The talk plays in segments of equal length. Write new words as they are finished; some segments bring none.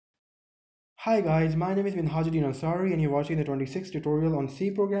Hi guys, my name is Minhajuddin Ansari and you're watching the 26th tutorial on C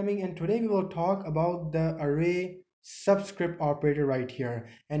programming, and today we will talk about the array subscript operator right here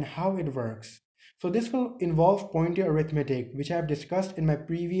and how it works. So this will involve pointer arithmetic, which I have discussed in my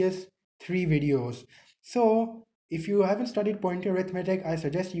previous 3 videos. So if you haven't studied pointer arithmetic, I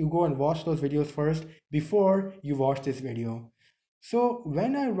suggest you go and watch those videos first before you watch this video. So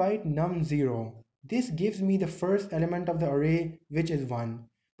when I write num0, this gives me the first element of the array, which is 1.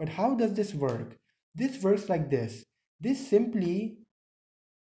 But how does this work? This works like this. This simply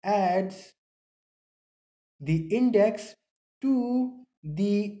adds the index to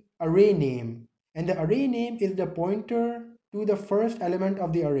the array name. And the array name is the pointer to the first element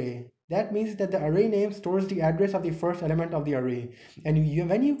of the array. That means that the array name stores the address of the first element of the array. And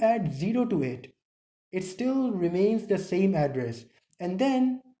when you add 0 to it, it still remains the same address. And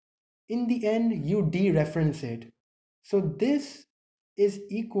then in the end, you dereference it. So this is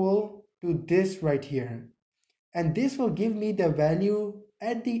equal to this right here. And this will give me the value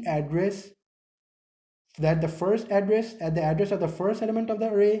at the address at the address of the first element of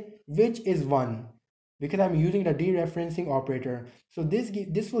the array, which is 1, because I'm using the dereferencing operator. So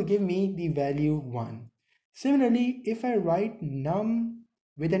this will give me the value 1. Similarly, if I write num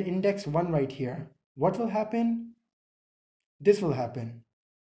with an index 1 right here, what will happen? This will happen.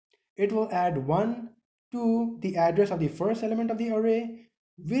 It will add 1 to the address of the first element of the array,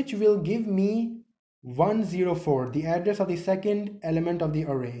 which will give me 104, the address of the second element of the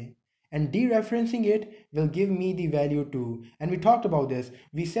array. And dereferencing it will give me the value 2. And we talked about this.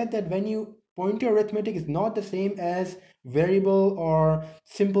 We said that when you pointer arithmetic is not the same as variable or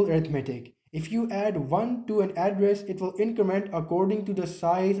simple arithmetic. If you add 1 to an address, it will increment according to the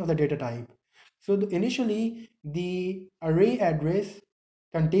size of the data type. So initially, the array address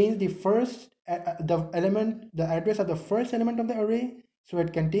contains the address of the first element of the array, so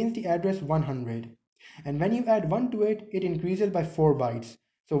it contains the address 100. And when you add 1 to it, it increases by 4 bytes.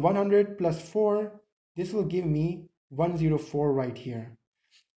 So 100 plus 4, this will give me 104 right here.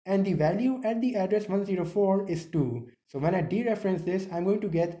 And the value at the address 104 is 2. So when I dereference this, I'm going to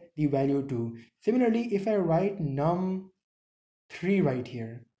get the value 2. Similarly, if I write num3 right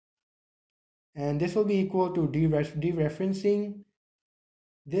here, and this will be equal to dereferencing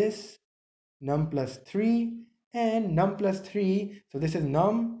this num plus 3 and num plus 3. So this is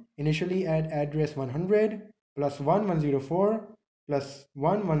num initially at address 100 plus 1 104 plus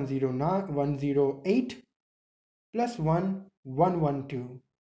 1 109 108 plus 1 112,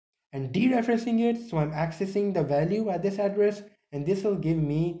 and dereferencing it, so I'm accessing the value at this address, and this will give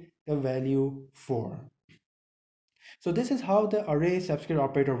me the value 4. So this is how the array subscript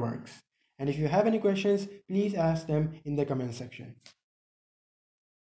operator works. And if you have any questions, please ask them in the comment section.